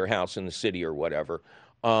 maybe your house in the city or whatever,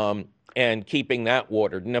 and keeping that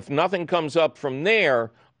watered. And if nothing comes up from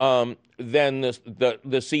there, then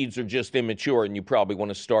the seeds are just immature, and you probably want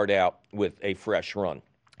to start out with a fresh run.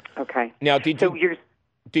 Okay. Now, did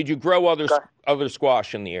you grow other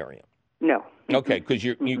squash in the area? No. Okay, because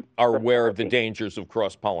you are aware of the dangers of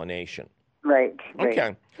cross-pollination. Right.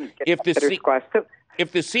 Okay. If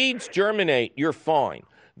the seeds germinate, you're fine.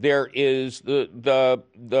 There is the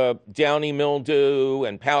downy mildew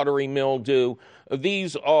and powdery mildew.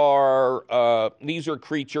 These are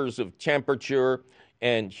creatures of temperature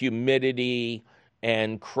and humidity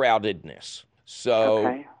and crowdedness.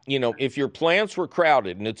 So, if your plants were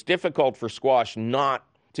crowded, and it's difficult for squash not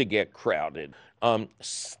to get crowded,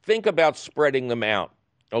 think about spreading them out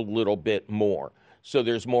a little bit more so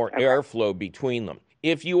there's more airflow between them.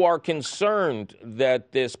 If you are concerned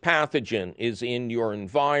that this pathogen is in your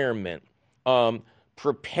environment,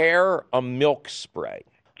 prepare a milk spray.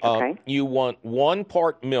 You want 1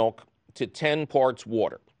 part milk to 10 parts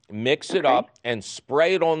water. Mix it up and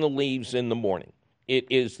spray it on the leaves in the morning. It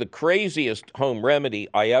is the craziest home remedy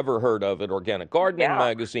I ever heard of at Organic Gardening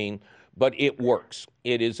magazine, but it works.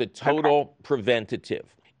 It is a total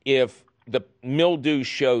preventative. If the mildew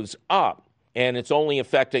shows up and it's only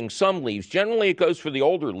affecting some leaves, generally it goes for the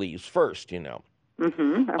older leaves first, get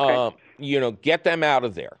them out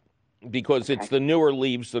of there because it's the newer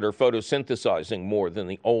leaves that are photosynthesizing more than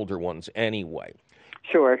the older ones anyway.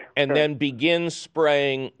 Sure. And then begin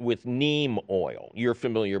spraying with neem oil. You're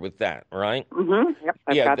familiar with that, right? Mm-hmm.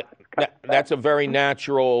 Yep. That's a very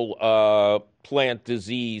natural plant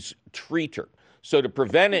disease treater. So to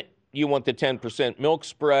prevent it, you want the 10% milk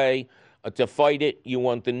spray. To fight it, you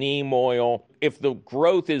want the neem oil. If the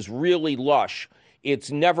growth is really lush, it's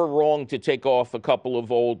never wrong to take off a couple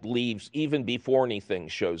of old leaves even before anything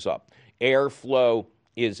shows up. Airflow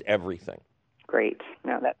is everything. Great.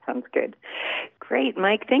 No, that sounds good. Great,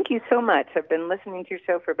 Mike. Thank you so much. I've been listening to your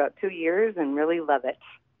show for about 2 years and really love it.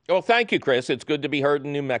 Well, thank you, Chris. It's good to be heard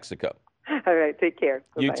in New Mexico. All right. Take care.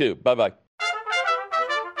 Bye-bye. You too. Bye-bye.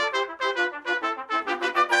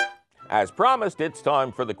 As promised, it's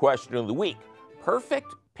time for the question of the week.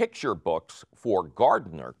 Perfect picture books for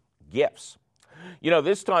gardener gifts.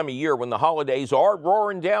 This time of year when the holidays are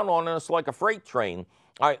roaring down on us like a freight train,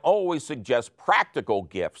 I always suggest practical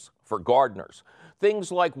gifts for gardeners.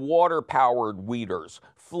 Things like water-powered weeders,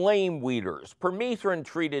 flame weeders,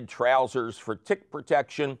 permethrin-treated trousers for tick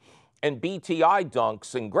protection, and BTI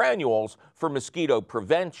dunks and granules for mosquito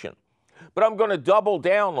prevention. But I'm going to double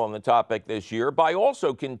down on the topic this year by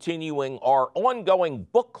also continuing our ongoing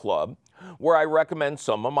book club where I recommend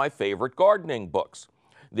some of my favorite gardening books.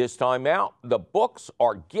 This time out, the books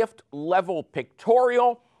are gift-level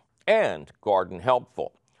pictorial and garden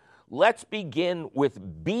helpful. Let's begin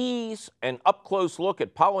with Bees, an up-close look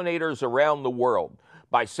at pollinators around the world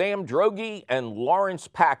by Sam Droege and Lawrence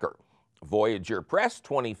Packer. Voyager Press,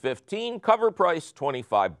 2015, cover price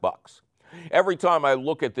 $25. Every time I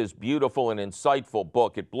look at this beautiful and insightful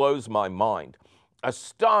book, it blows my mind.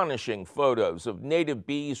 Astonishing photos of native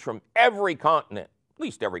bees from every continent, at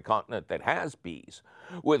least every continent that has bees,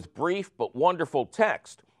 with brief but wonderful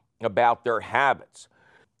text about their habits.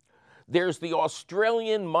 There's the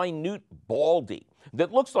Australian minute baldy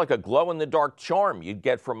that looks like a glow-in-the-dark charm you'd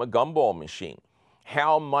get from a gumball machine.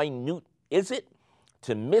 How minute is it?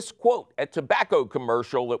 To misquote a tobacco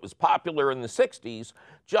commercial that was popular in the 60s,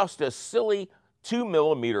 just a silly 2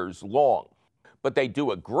 millimeters long. But they do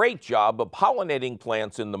a great job of pollinating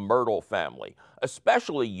plants in the myrtle family,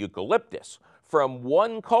 especially eucalyptus, from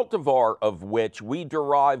one cultivar of which we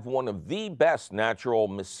derive one of the best natural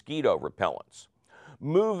mosquito repellents.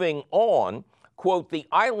 Moving on, quote, the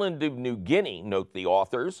island of New Guinea, note the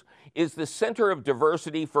authors, is the center of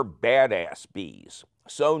diversity for badass bees.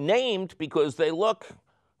 So named because they look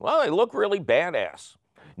really badass.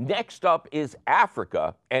 Next up is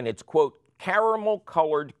Africa and its, quote,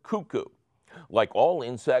 caramel-colored cuckoo. Like all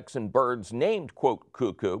insects and birds named, quote,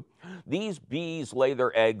 cuckoo, these bees lay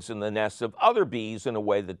their eggs in the nests of other bees in a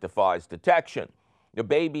way that defies detection. The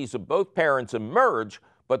babies of both parents emerge,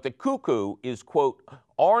 but the cuckoo is, quote,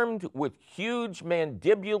 armed with huge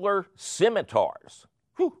mandibular scimitars.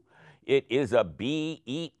 Whew. It is a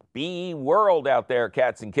bee-eat Be world out there,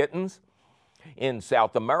 cats and kittens. In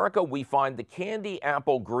South America, we find the candy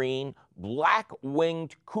apple green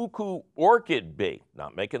black-winged cuckoo orchid bee,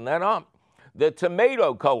 not making that up, the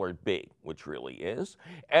tomato-colored bee, which really is,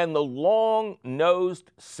 and the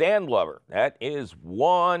long-nosed sandlover. That is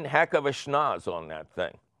one heck of a schnoz on that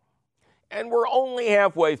thing. And we're only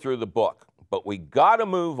halfway through the book, but we got to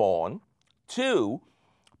move on to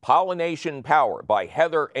Pollination Power by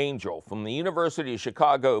Heather Angel from the University of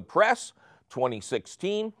Chicago Press,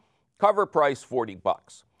 2016. Cover price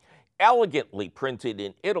 $40. Elegantly printed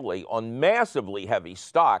in Italy on massively heavy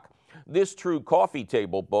stock, this true coffee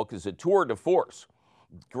table book is a tour de force,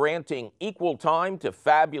 granting equal time to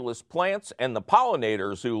fabulous plants and the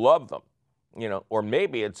pollinators who love them. Or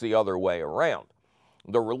maybe it's the other way around.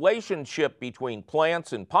 The relationship between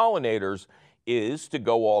plants and pollinators is, to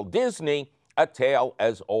go all Disney, a tale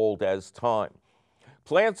as old as time.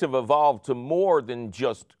 Plants have evolved to more than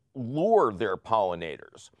just lure their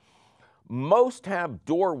pollinators. Most have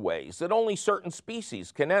doorways that only certain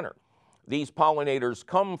species can enter. These pollinators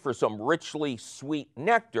come for some richly sweet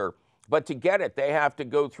nectar, but to get it, they have to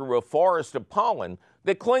go through a forest of pollen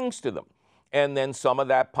that clings to them. And then some of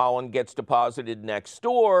that pollen gets deposited next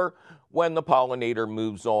door when the pollinator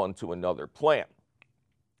moves on to another plant.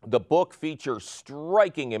 The book features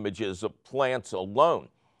striking images of plants alone,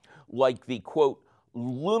 like the, quote,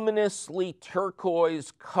 luminously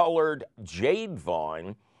turquoise-colored jade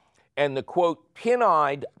vine and the, quote,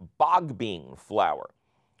 pin-eyed bogbean flower.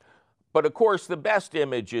 But of course, the best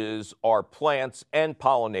images are plants and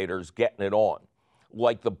pollinators getting it on,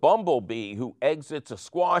 like the bumblebee who exits a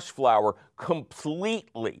squash flower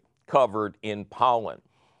completely covered in pollen,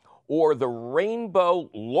 or the rainbow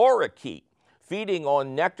lorikeet feeding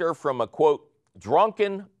on nectar from a, quote,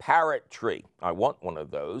 drunken parrot tree. I want one of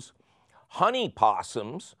those. Honey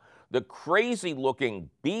possums, the crazy-looking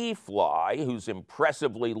bee fly, whose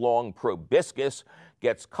impressively long proboscis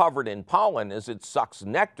gets covered in pollen as it sucks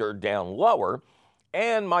nectar down lower,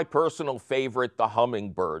 and my personal favorite, the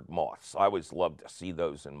hummingbird moths. I always love to see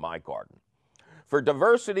those in my garden. For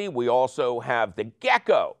diversity, we also have the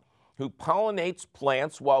gecko, who pollinates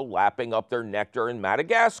plants while lapping up their nectar in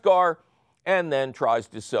Madagascar and then tries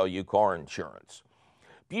to sell you car insurance.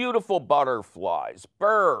 Beautiful butterflies,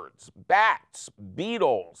 birds, bats,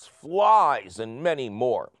 beetles, flies, and many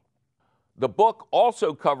more. The book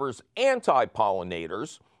also covers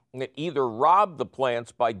anti-pollinators that either rob the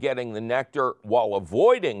plants by getting the nectar while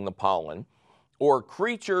avoiding the pollen, or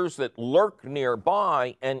creatures that lurk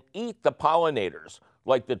nearby and eat the pollinators,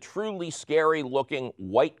 like the truly scary-looking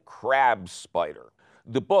white crab spider.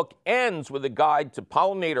 The book ends with a guide to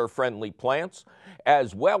pollinator-friendly plants,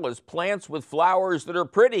 as well as plants with flowers that are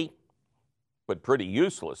pretty, but pretty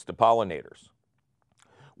useless to pollinators.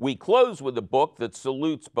 We close with a book that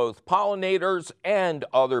salutes both pollinators and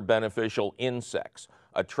other beneficial insects,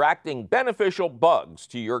 attracting beneficial bugs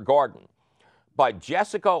to your garden. By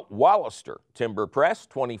Jessica Wallister, Timber Press,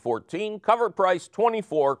 2014, cover price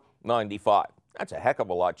 $24.95. That's a heck of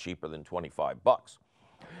a lot cheaper than $25.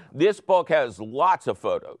 This book has lots of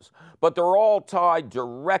photos, but they're all tied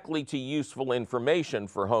directly to useful information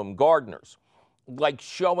for home gardeners, like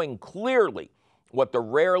showing clearly what the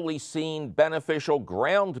rarely seen beneficial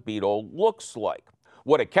ground beetle looks like,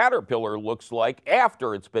 what a caterpillar looks like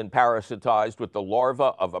after it's been parasitized with the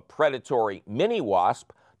larva of a predatory mini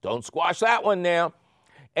wasp, don't squash that one now,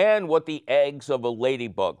 and what the eggs of a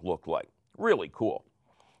ladybug look like. Really cool.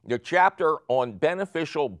 The chapter on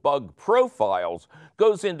beneficial bug profiles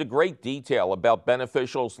goes into great detail about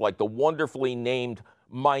beneficials like the wonderfully named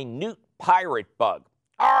minute pirate bug,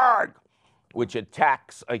 ARG, which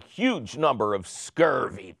attacks a huge number of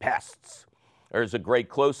scurvy pests. There's a great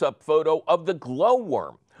close-up photo of the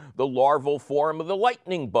glowworm, the larval form of the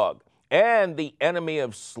lightning bug, and the enemy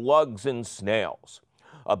of slugs and snails.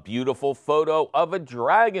 A beautiful photo of a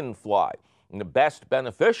dragonfly, the best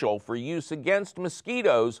beneficial for use against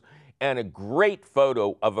mosquitoes, and a great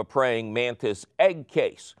photo of a praying mantis egg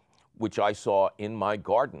case, which I saw in my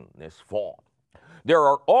garden this fall. There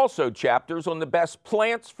are also chapters on the best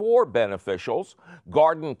plants for beneficials,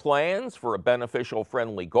 garden plans for a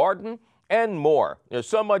beneficial-friendly garden, and more. There's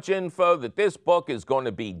so much info that this book is going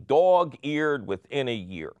to be dog-eared within a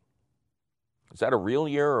year. Is that a real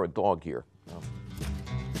year or a dog year? No.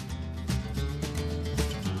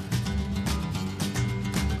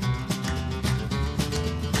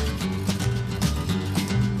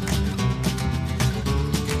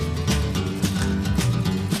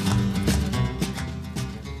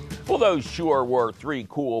 Well, those sure were three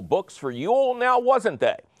cool books for you all, now wasn't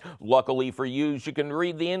they? Luckily for you can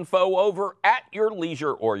read the info over at your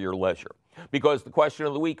leisure or your leisure, because the question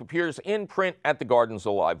of the week appears in print at the Gardens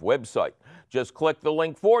Alive website. Just click the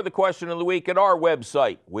link for the question of the week at our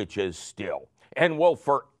website, which is still and will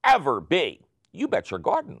forever be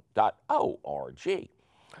youbetyourgarden.org.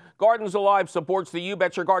 Gardens Alive supports the You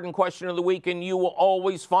Bet Your Garden question of the week, and you will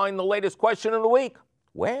always find the latest question of the week.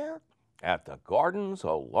 Where? At the Gardens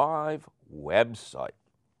Alive website.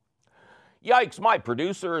 Yikes, my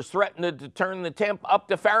producer has threatened to turn the temp up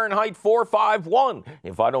to Fahrenheit 451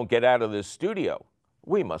 if I don't get out of this studio.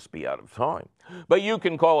 We must be out of time. But you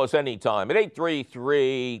can call us anytime at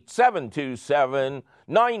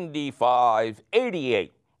 833-727-9588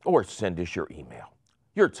 or send us your email.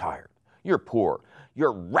 You're tired, you're poor,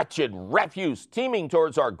 you're wretched refuse teeming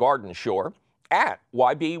towards our garden shore at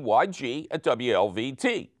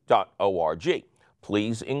ybyg@wlvt.org.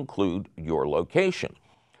 Please include your location.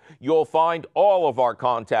 You'll find all of our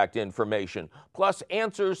contact information, plus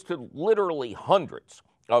answers to literally hundreds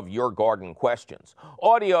of your garden questions.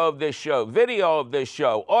 Audio of this show, video of this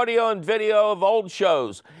show, audio and video of old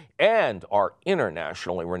shows, and our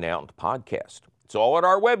internationally renowned podcast. It's all at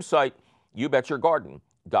our website,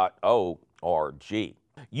 youbetyourgarden.org.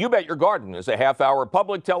 You Bet Your Garden is a half-hour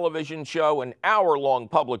public television show, an hour-long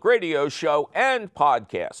public radio show, and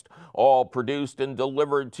podcast, all produced and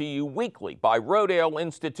delivered to you weekly by Rodale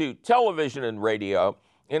Institute Television and Radio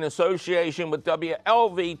in association with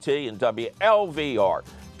WLVT and WLVR,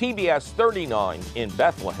 PBS 39 in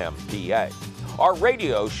Bethlehem, PA. Our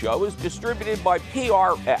radio show is distributed by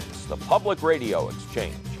PRX, the Public Radio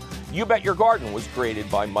Exchange. You Bet Your Garden was created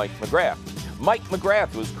by Mike McGrath. Mike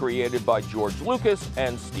McGrath was created by George Lucas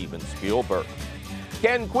and Steven Spielberg.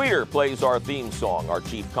 Ken Queer plays our theme song. Our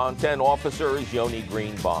chief content officer is Yoni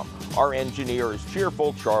Greenbaum. Our engineer is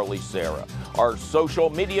cheerful Charlie Sarah. Our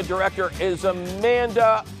social media director is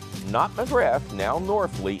Amanda, not McGrath, now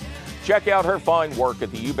Norfleet. Check out her fine work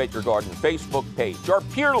at the You Bet Your Garden Facebook page. Our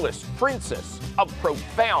peerless princess of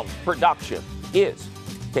profound production is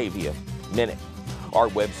Tavia Minnick. Our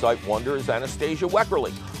website wonder is Anastasia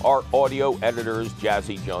Weckerly. Our audio editor is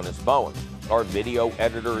Jazzy Jonas Bowen. Our video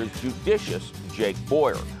editor is Judicious Jake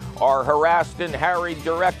Boyer. Our harassed and harried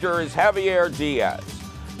director is Javier Diaz.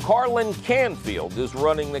 Carlin Canfield is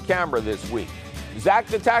running the camera this week. Zach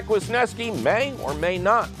the Tack Wisniewski may or may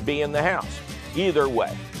not be in the house. Either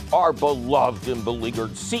way, our beloved and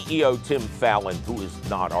beleaguered CEO Tim Fallon, who is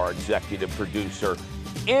not our executive producer,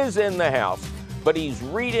 is in the house, but he's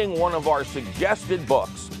reading one of our suggested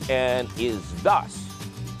books and is thus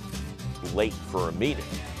late for a meeting.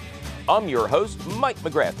 I'm your host, Mike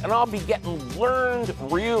McGrath, and I'll be getting learned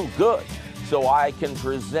real good so I can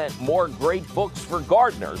present more great books for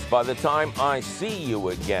gardeners by the time I see you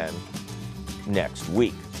again next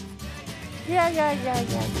week. Yeah.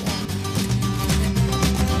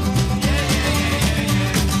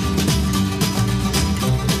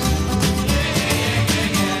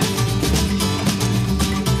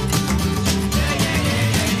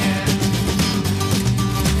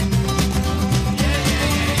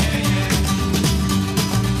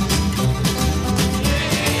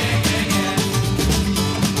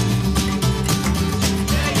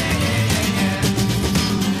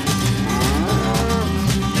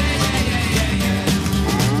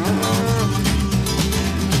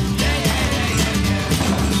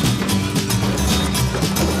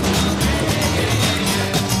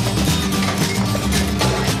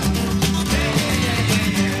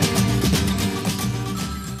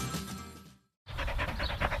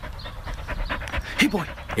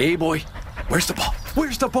 Hey, boy. Where's the ball?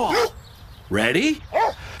 Where's the ball? Ready?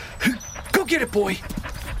 Go get it, boy.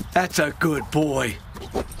 That's a good boy.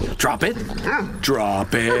 Drop it.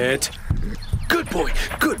 Drop it. Good boy.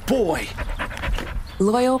 Good boy.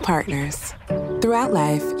 Loyal partners. Throughout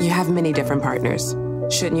life, you have many different partners.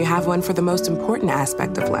 Shouldn't you have one for the most important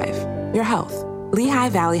aspect of life? Your health. Lehigh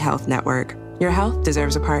Valley Health Network. Your health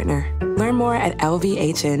deserves a partner. Learn more at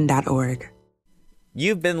lvhn.org.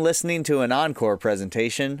 You've been listening to an encore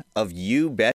presentation of You Bet